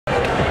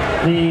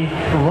The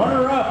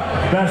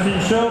runner-up Best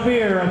in Show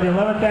beer of the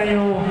 11th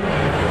Annual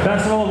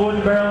Festival of Wood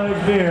and Barrel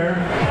Aged Beer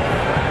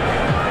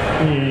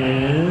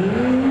is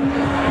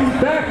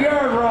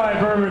Backyard Rye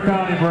Bourbon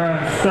County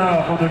brand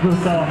stuff from the Goose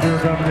Island Beer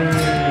Company.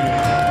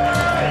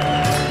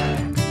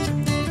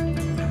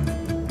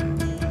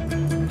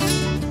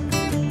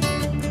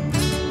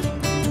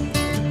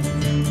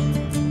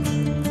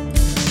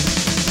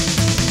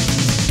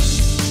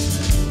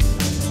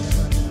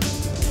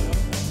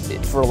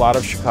 For a lot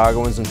of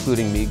Chicagoans,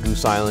 including me,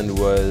 Goose Island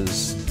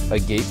was a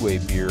gateway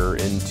beer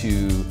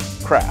into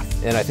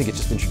craft. And I think it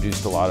just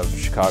introduced a lot of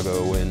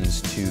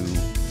Chicagoans to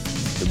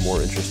the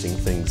more interesting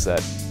things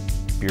that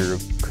beer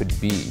could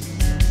be.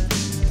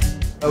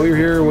 We were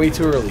here way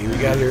too early. We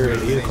got here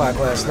at 8 o'clock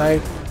last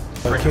night.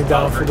 Came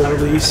down for the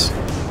release.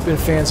 Been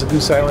fans of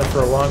Goose Island for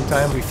a long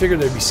time. We figured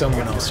there'd be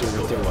someone else here,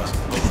 but there wasn't.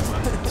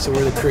 So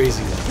we're the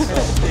crazy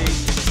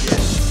ones.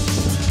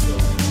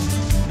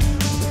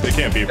 It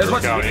can't be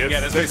Bourbon County.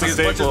 As much as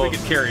we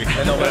can carry.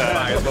 I know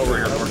that's is what we're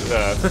here for.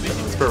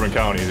 It's Bourbon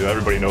County.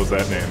 Everybody knows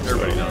that name.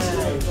 Everybody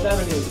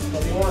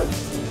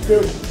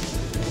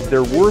knows.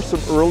 There were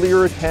some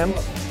earlier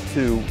attempts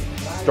to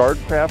start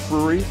craft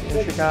breweries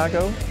in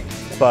Chicago,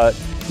 but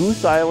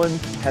Goose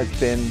Island has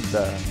been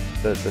the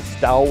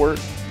stalwart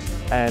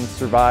and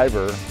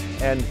survivor,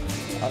 and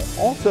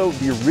also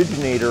the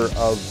originator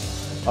of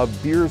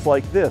beers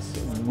like this.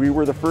 We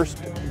were the first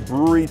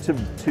brewery to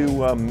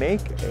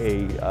make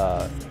a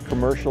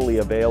commercially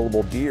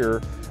available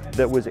beer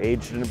that was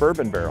aged in a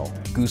bourbon barrel.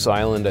 Goose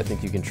Island, I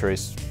think you can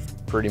trace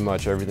pretty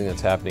much everything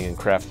that's happening in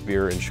craft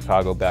beer in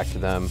Chicago back to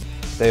them.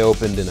 They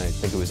opened in, I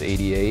think it was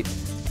 '88,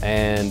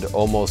 and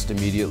almost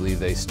immediately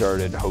they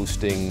started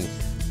hosting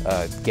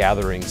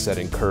gatherings that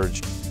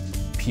encouraged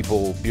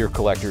people, beer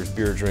collectors,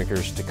 beer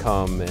drinkers, to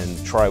come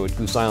and try what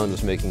Goose Island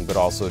was making, but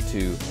also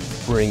to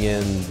bring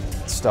in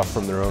stuff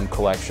from their own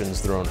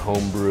collections, their own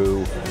home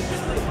brew.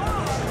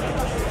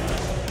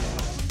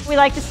 We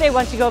like to say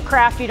once you go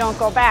craft, you don't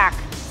go back.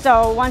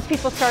 So once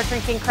people start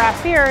drinking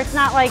craft beer, it's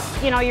not like,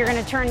 you know, you're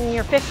going to turn in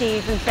your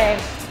 50s and say,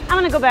 I'm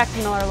going to go back to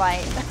Miller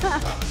Lite.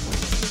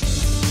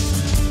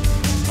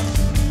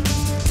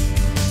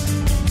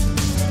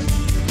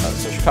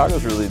 So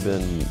Chicago's really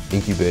been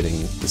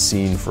incubating the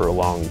scene for a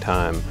long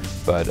time,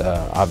 but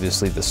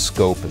obviously the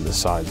scope and the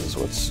size is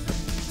what's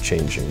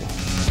changing.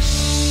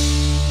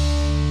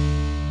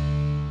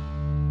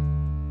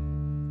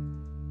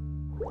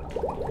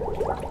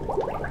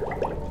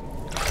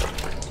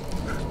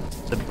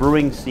 The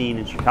brewing scene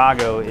in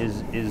Chicago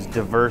is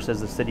diverse as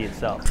the city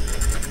itself.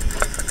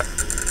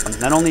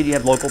 Not only do you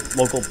have local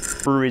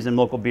breweries and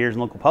local beers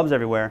and local pubs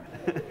everywhere,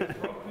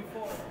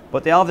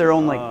 but they all have their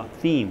own like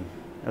theme,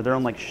 or their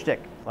own like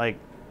shtick. Like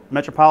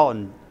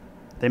Metropolitan,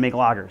 they make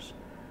lagers.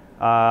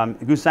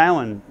 Goose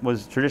Island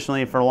was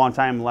traditionally for a long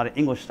time a lot of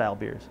English style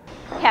beers.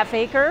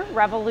 Halfacre,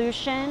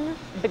 Revolution,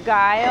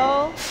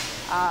 Beguile,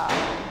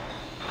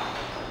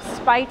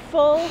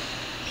 Spiteful,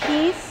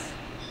 Peace.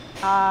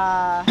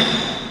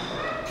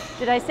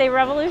 Did I say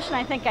Revolution?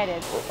 I think I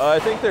did. I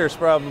think there's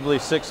probably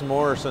 6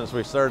 more since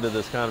we started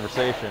this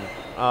conversation.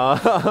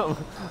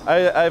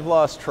 I've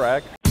lost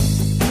track.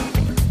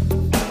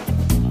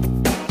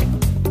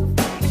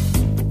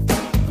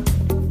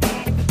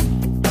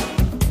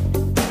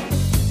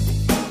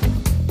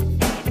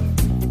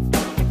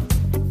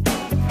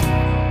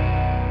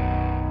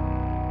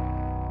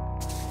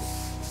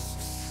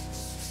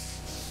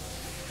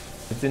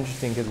 It's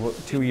interesting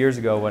because 2 years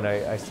ago when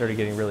I started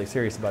getting really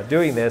serious about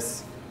doing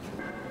this,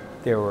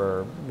 there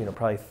were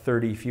probably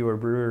 30 fewer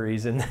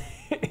breweries in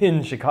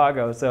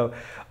Chicago. So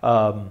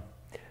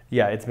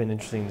yeah, it's been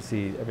interesting to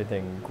see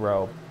everything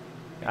grow.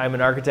 I'm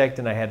an architect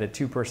and I had a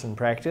 2-person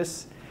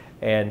practice,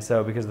 and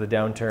so because of the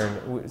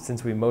downturn,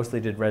 since we mostly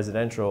did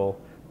residential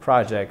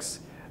projects,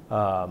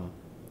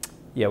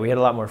 yeah, we had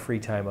a lot more free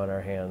time on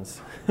our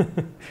hands,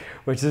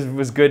 which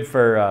was good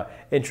for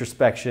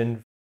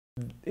introspection.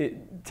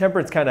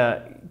 Temperance kind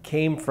of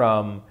came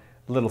from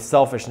a little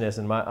selfishness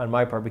on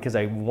my part because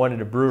I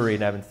wanted a brewery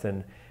in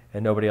Evanston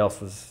and nobody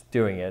else was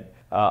doing it.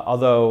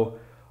 Although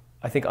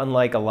I think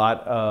unlike a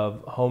lot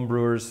of home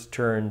brewers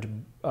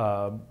turned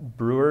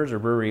brewers or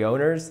brewery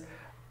owners,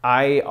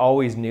 I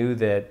always knew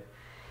that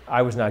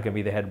I was not going to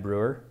be the head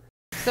brewer.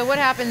 So what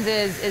happens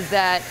is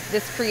that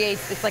this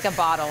creates, it's like a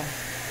bottle,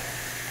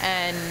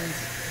 and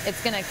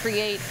it's going to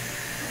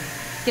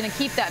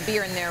keep that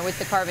beer in there with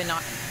the carbon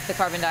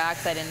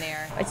dioxide in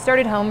there. I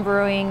started home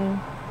brewing,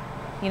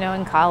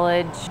 in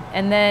college,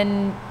 and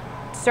then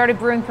started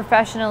brewing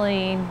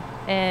professionally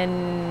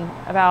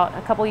about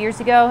a couple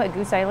years ago at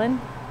Goose Island.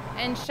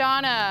 And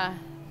Shauna,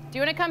 do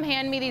you want to come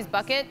hand me these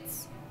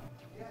buckets?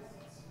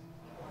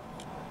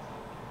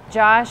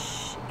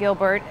 Josh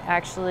Gilbert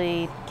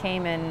actually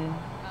came and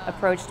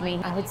approached me,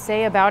 I would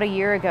say about a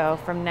year ago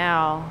from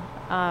now,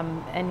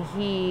 and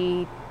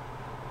he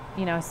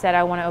said,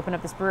 I want to open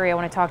up this brewery, I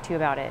want to talk to you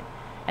about it.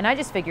 And I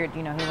just figured,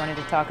 he wanted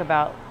to talk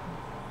about,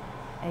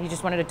 he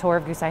just wanted a tour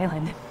of Goose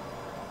Island.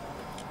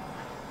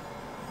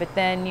 But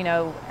then,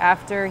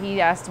 after he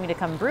asked me to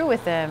come brew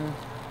with him,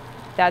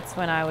 that's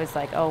when I was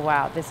like, oh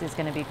wow, this is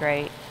going to be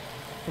great.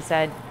 He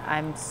said,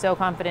 I'm so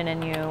confident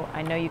in you.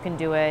 I know you can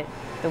do it.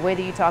 The way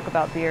that you talk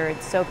about beer,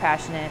 it's so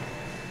passionate.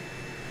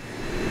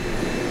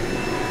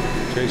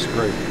 Tastes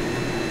great.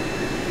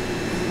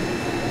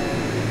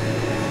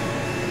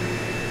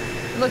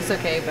 It looks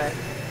okay, but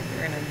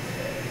you're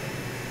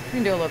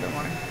gonna do a little bit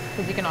more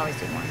because you can always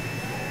do more.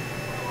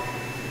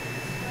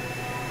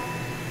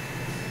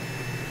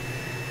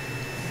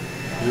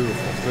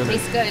 Beautiful finish.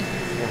 Tastes good.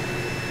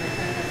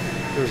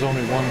 There's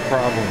only one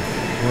problem.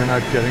 We're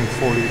not getting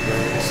 40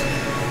 barrels.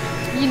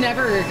 You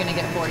never are gonna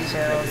get 40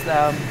 barrels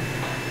though.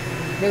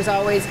 There's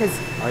always, because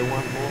I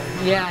want more.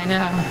 Yeah, I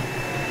know.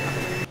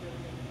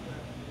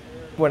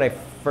 When I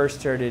first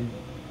started,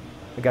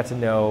 I got to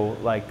know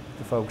like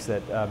the folks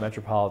at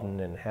Metropolitan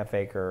and Half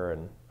Acre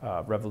and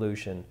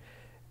Revolution,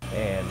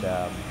 and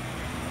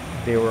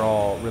they were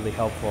all really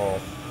helpful.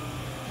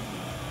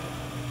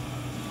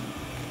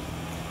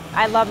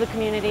 I love the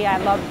community, I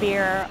love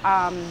beer,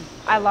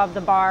 I love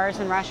the bars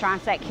and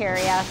restaurants that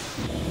carry us.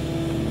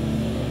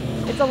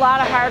 It's a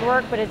lot of hard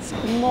work, but it's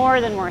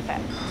more than worth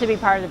it to be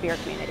part of the beer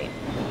community.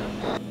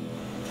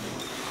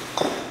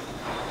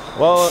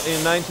 Well,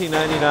 in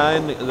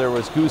 1999 there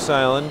was Goose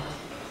Island,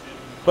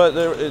 but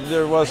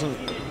there wasn't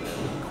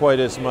quite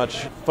as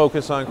much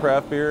focus on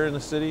craft beer in the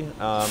city.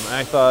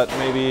 I thought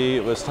maybe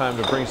it was time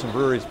to bring some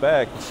breweries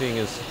back, seeing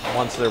as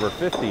once there were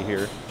 50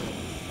 here.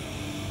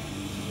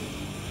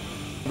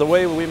 The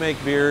way we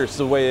make beer is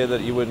the way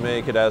that you would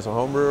make it as a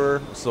home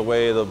brewer. It's the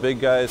way the big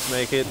guys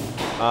make it.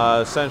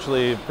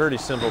 Essentially, a pretty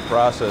simple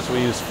process.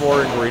 We use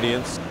 4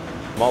 ingredients: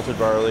 malted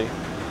barley,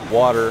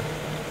 water,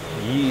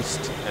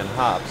 yeast, and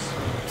hops.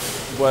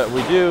 What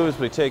we do is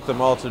we take the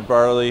malted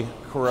barley,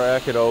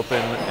 crack it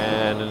open,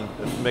 and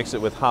mix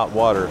it with hot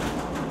water.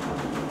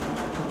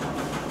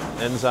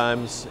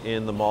 Enzymes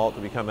in the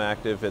malt become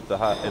active at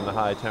in the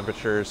high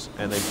temperatures,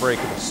 and they break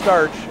the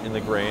starch in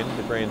the grain.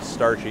 The grain's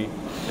starchy,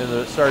 and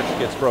the starch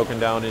gets broken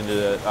down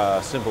into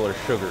simpler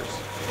sugars.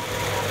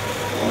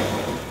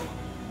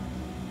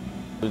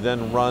 We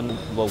then run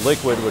the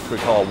liquid, which we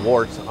call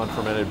wort,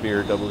 unfermented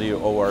beer,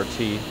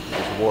 W-O-R-T,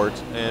 is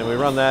wort, and we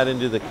run that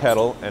into the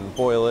kettle and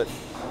boil it,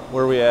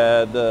 where we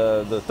add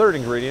the third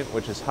ingredient,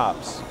 which is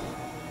hops.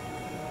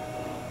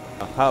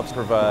 Hops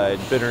provide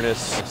bitterness,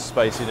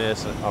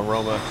 spiciness, and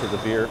aroma to the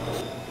beer.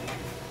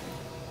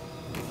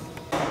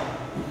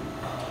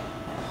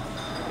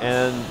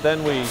 And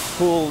then we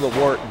cool the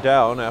wort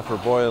down after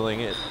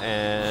boiling it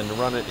and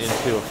run it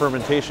into a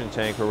fermentation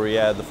tank where we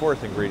add the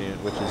fourth ingredient,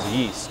 which is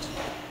yeast.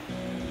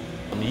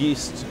 And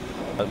yeast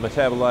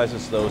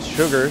metabolizes those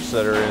sugars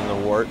that are in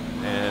the wort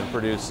and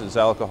produces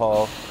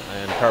alcohol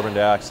and carbon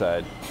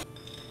dioxide.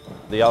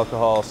 The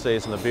alcohol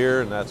stays in the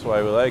beer, and that's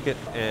why we like it.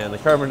 And the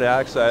carbon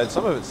dioxide,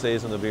 some of it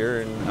stays in the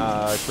beer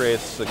and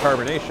creates the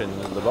carbonation,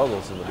 the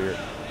bubbles in the beer.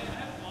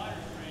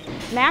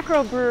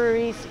 Macro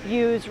breweries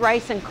use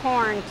rice and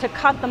corn to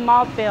cut the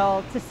malt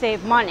bill to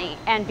save money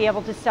and be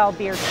able to sell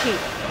beer cheap.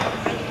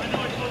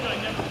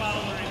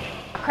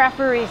 Craft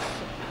breweries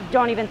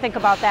don't even think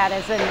about that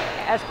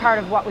as part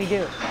of what we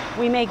do.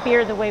 We make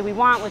beer the way we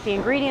want with the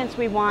ingredients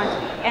we want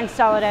and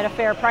sell it at a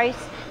fair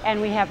price, and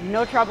we have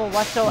no trouble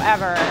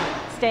whatsoever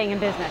staying in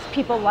business.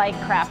 People like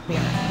craft beer.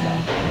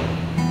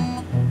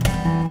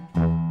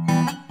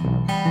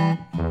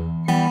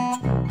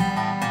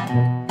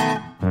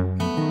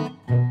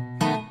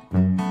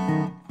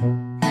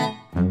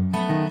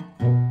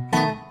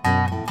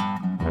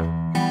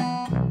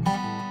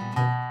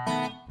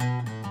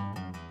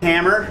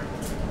 Hammer,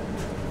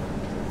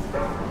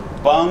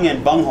 bung,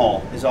 and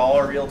bunghole is all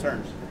our real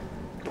terms.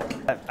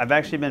 I've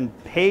actually been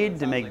paid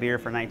to make beer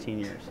for 19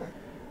 years.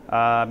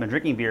 I've been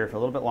drinking beer for a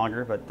little bit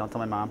longer, but don't tell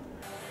my mom.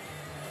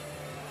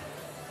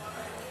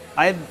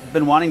 I've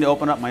been wanting to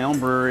open up my own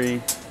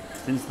brewery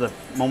since the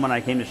moment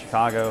I came to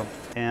Chicago,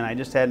 and I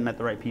just hadn't met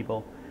the right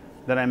people.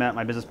 Then I met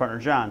my business partner,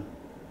 John.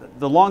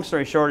 The long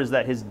story short is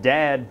that his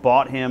dad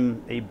bought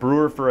him a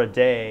brewer for a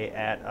day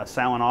at a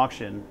silent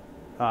auction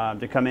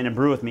to come in and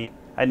brew with me.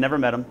 I'd never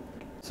met him.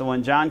 So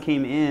when John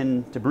came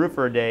in to brew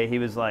for a day, he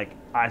was like,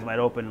 eyes wide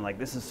open, like,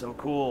 this is so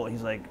cool.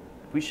 He's like,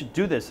 we should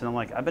do this. And I'm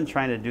like, I've been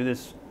trying to do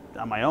this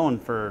on my own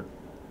for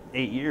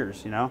 8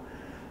 years, you know?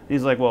 And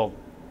he's like, well,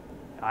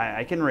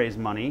 I can raise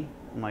money.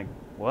 I'm like,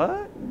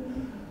 what?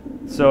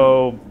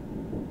 So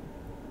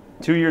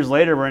 2 years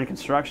later, we're in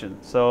construction.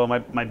 So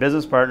my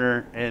business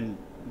partner and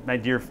my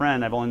dear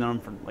friend, I've only known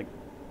him for like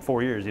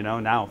 4 years, you know,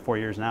 now 4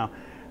 years now.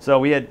 So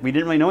we didn't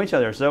really know each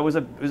other. So it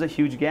was a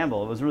huge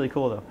gamble. It was really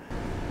cool though.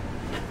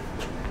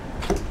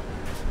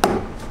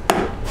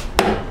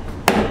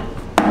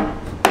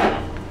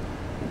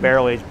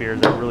 Barrel-aged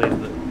beers are really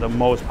the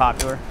most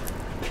popular.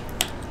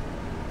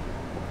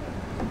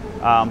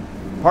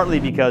 Partly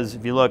because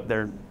if you look,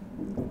 they're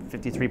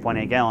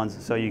 53.8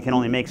 gallons, so you can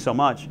only make so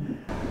much.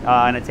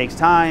 And it takes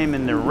time,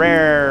 and they're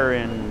rare,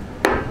 and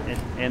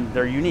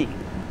they're unique.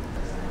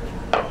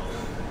 Oh,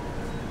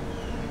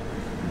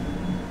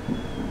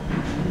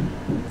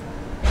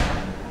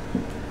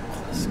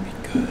 this would be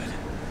good.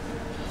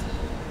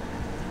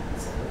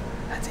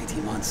 That's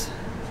 18 months.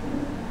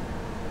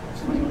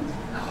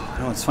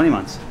 No, it's 20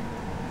 months.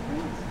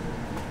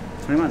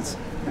 20 months.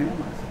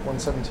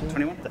 117.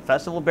 21. The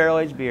Festival of Barrel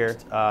Aged Beer.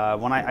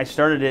 When I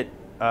started it,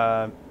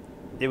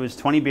 it was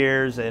 20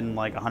 beers and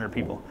like 100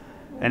 people,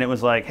 and it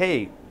was like,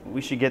 hey,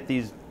 we should get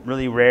these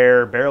really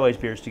rare barrel aged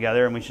beers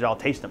together, and we should all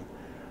taste them.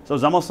 So it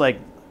was almost like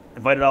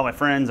invited all my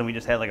friends, and we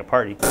just had like a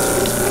party.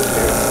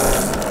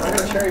 I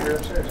got a cherry beer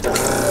upstairs.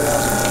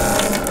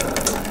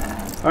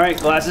 All right,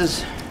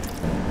 glasses.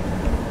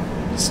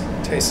 Just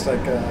tastes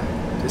like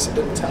tastes a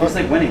bit metallic. Tastes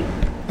like winning.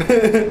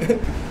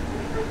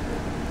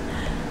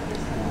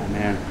 Oh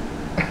man.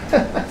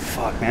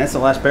 Fuck, man, that's the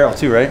last barrel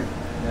too, right?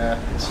 Yeah.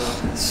 It's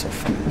so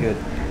fucking good.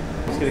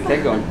 Let's get a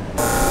keg going.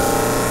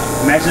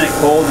 Imagine it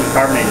cold and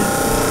carbonated.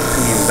 It's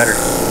gonna be even better.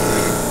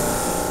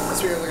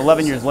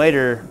 11 years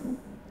later,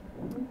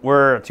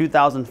 we're a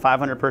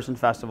 2,500 person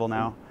festival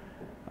now.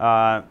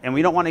 And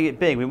we don't want to get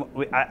big.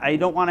 I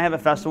don't want to have a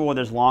festival where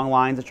there's long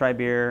lines to try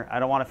beer. I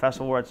don't want a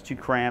festival where it's too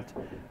cramped.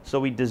 So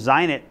we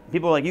design it.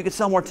 People are like, you could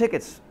sell more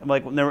tickets.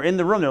 Like when they were in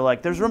the room, they're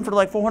like, there's room for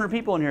like 400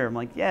 people in here. I'm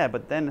like, yeah,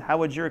 but then how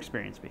would your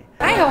experience be?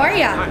 Hi, how are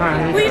you?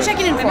 Who are you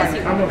checking in for?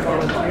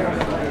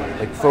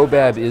 Like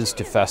Fobab is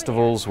to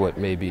festivals what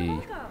maybe,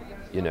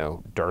 you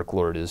know, Dark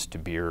Lord is to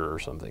beer or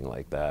something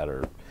like that,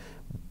 or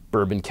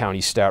Bourbon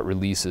County Stout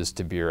releases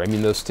to beer. I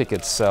mean, those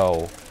tickets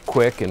sell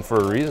quick and for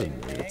a reason.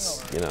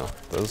 It's, you know,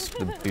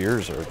 the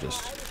beers are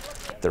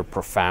just, they're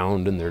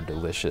profound and they're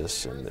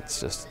delicious, and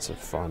it's a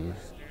fun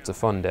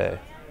day.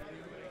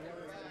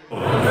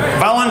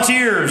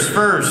 Volunteers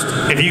first.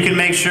 If you can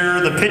make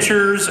sure the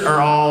pitchers are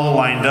all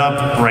lined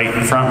up right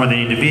in front where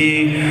they need to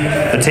be.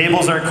 The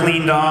tables are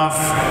cleaned off.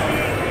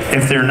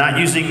 If they're not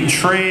using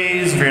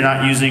trays, if you're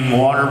not using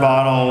water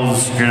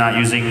bottles, if you're not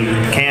using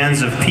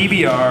cans of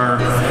PBR,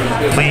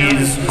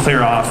 please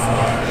clear off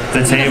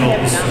the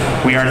tables.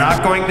 We are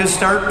not going to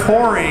start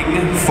pouring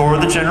for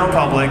the general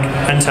public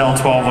until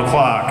 12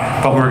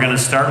 o'clock, but we're going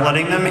to start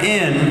letting them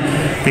in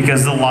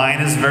because the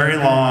line is very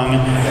long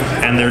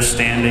and they're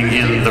standing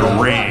in the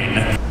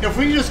rain. If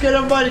we just get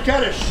everybody to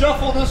kind of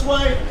shuffle this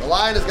way. The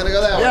line is going to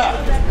go that way.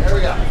 Yeah. There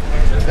we go.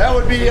 That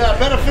would be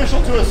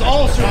beneficial to us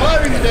all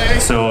surviving today.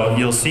 So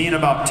you'll see in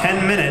about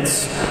 10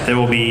 minutes, there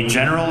will be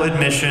general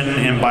admission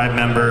and by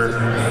member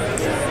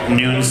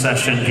noon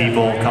session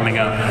people coming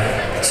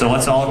up. So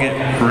let's all get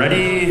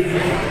ready.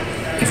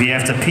 If you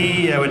have to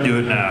pee, I would do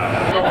it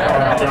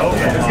now.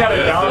 It's got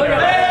a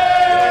dollar.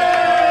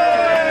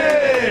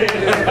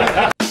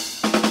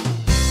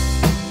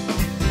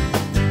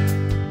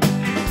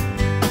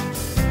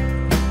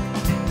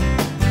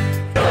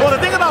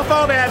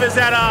 Fobab is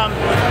that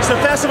it's the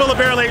Festival of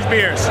Barrel Aged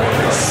Beers.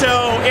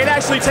 So it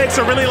actually takes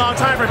a really long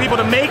time for people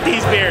to make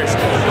these beers.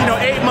 You know,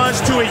 8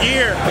 months to a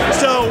year.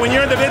 So when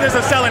you're in the business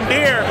of selling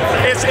beer,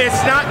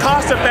 it's not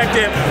cost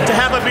effective to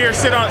have a beer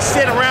sit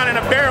around in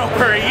a barrel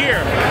for a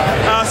year.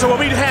 So what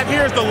we have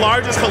here is the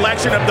largest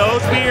collection of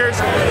those beers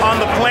on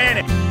the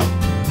planet.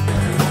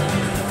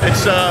 It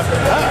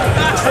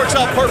works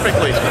out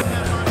perfectly.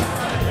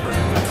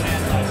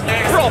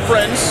 We're all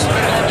friends,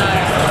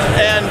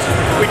 and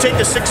we take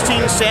the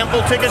 16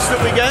 sample tickets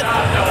that we get,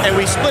 and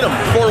we split them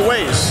 4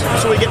 ways.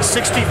 So we get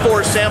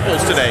 64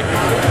 samples today.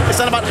 It's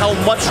not about how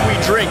much we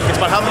drink, it's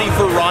about how many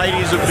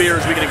varieties of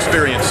beers we can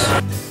experience.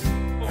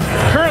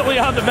 Currently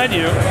on the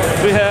menu,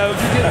 we have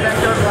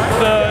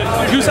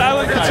the Goose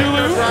Island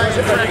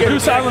Cthulhu,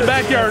 Goose Island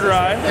Backyard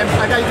Rye,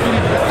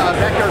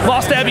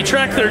 Lost Abbey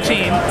Track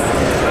 13,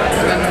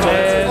 and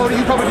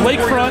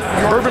Lakefront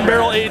Bourbon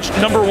Barrel Aged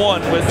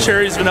 #1 with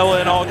cherries, vanilla,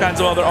 and all kinds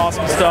of other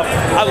awesome stuff.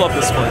 I love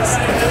this place.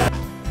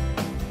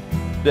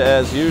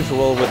 As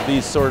usual with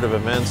these sort of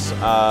events,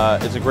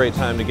 it's a great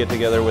time to get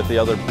together with the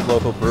other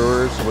local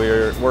brewers.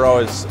 We're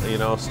always, you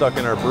know, stuck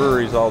in our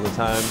breweries all the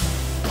time,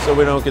 so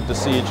we don't get to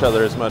see each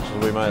other as much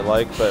as we might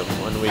like, but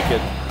when we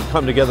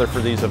come together for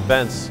these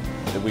events,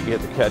 we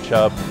get to catch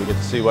up, we get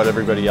to see what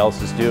everybody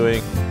else is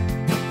doing.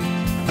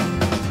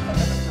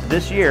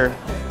 This year,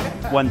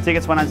 when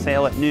tickets went on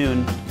sale at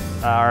noon,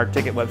 our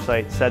ticket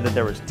website said that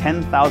there was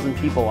 10,000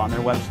 people on their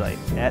website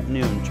at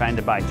noon trying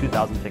to buy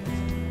 2,000 tickets.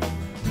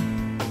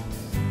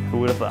 Who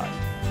would have thought?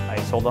 I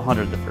sold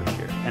 100 the first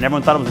year. And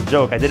everyone thought it was a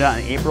joke. I did it on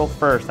April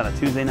 1st on a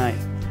Tuesday night.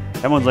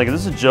 Everyone's like,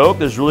 is this a joke?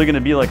 There's really going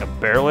to be like a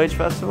barrel age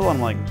festival?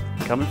 I'm like,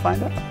 come and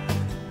find out.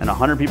 And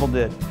 100 people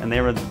did. And they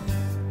were,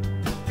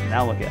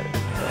 now look at it.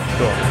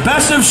 Cool.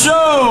 Best of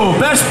show,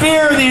 best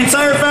beer of the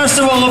entire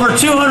festival, over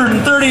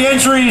 230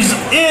 entries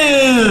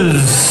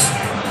is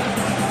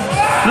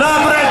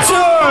La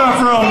Breture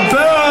from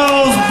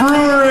Bell's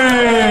Brewery.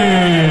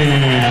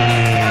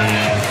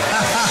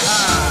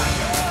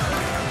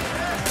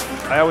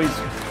 I always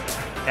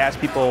ask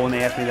people when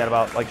they ask me that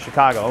about like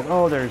Chicago,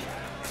 oh, there's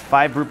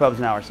 5 brew pubs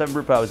now or 7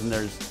 brew pubs and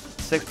there's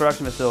 6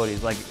 production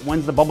facilities. Like,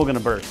 when's the bubble gonna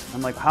burst?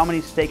 I'm like, how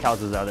many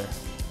steakhouses are there?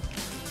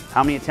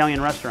 How many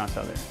Italian restaurants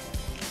are there?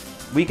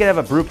 We could have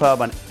a brew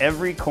pub on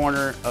every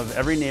corner of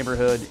every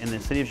neighborhood in the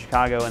city of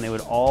Chicago, and they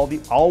would all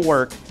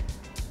work,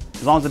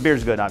 as long as the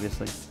beer's good,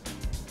 obviously,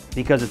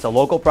 because it's a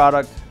local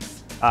product,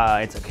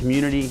 it's a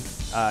community.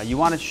 You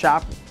want to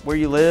shop where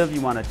you live.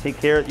 You want to take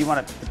care. You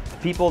want the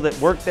people that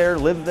work there,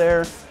 live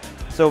there.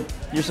 So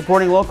you're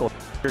supporting local.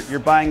 You're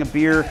buying a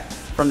beer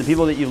from the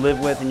people that you live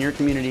with in your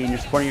community, and you're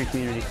supporting your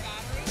community.